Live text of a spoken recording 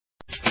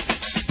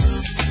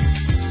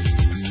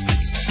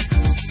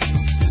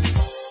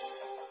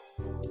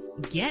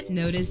Get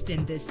noticed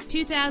in this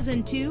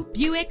 2002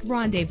 Buick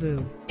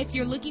Rendezvous. If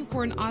you're looking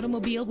for an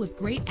automobile with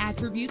great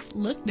attributes,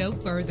 look no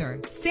further.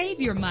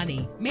 Save your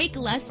money. Make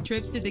less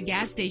trips to the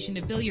gas station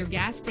to fill your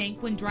gas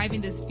tank when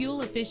driving this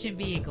fuel-efficient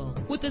vehicle.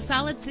 With a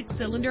solid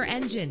 6-cylinder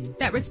engine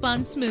that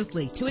responds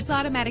smoothly to its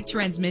automatic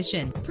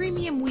transmission,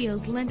 premium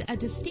wheels lend a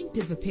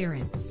distinctive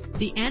appearance.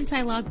 The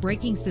anti-lock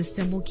braking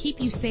system will keep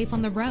you safe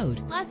on the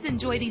road. Plus,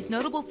 enjoy these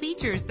notable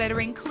features that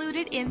are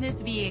included in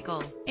this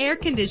vehicle: air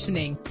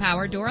conditioning,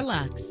 power door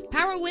locks,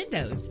 power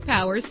windows,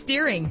 power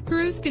steering,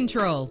 cruise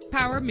control,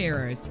 power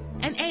mirrors,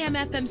 an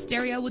AM/FM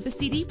stereo with a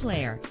CD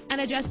player, an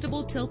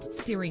adjustable tilt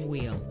steering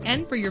wheel.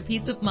 And for your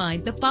peace of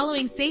mind, the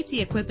following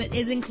safety equipment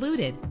is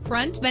included: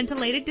 front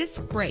ventilated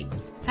disc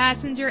brakes,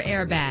 passenger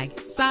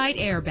airbag, side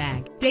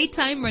airbag,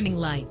 daytime running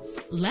lights.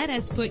 Let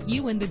us put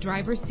you in the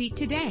driver's seat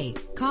today.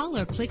 Call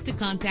or click to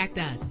contact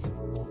us.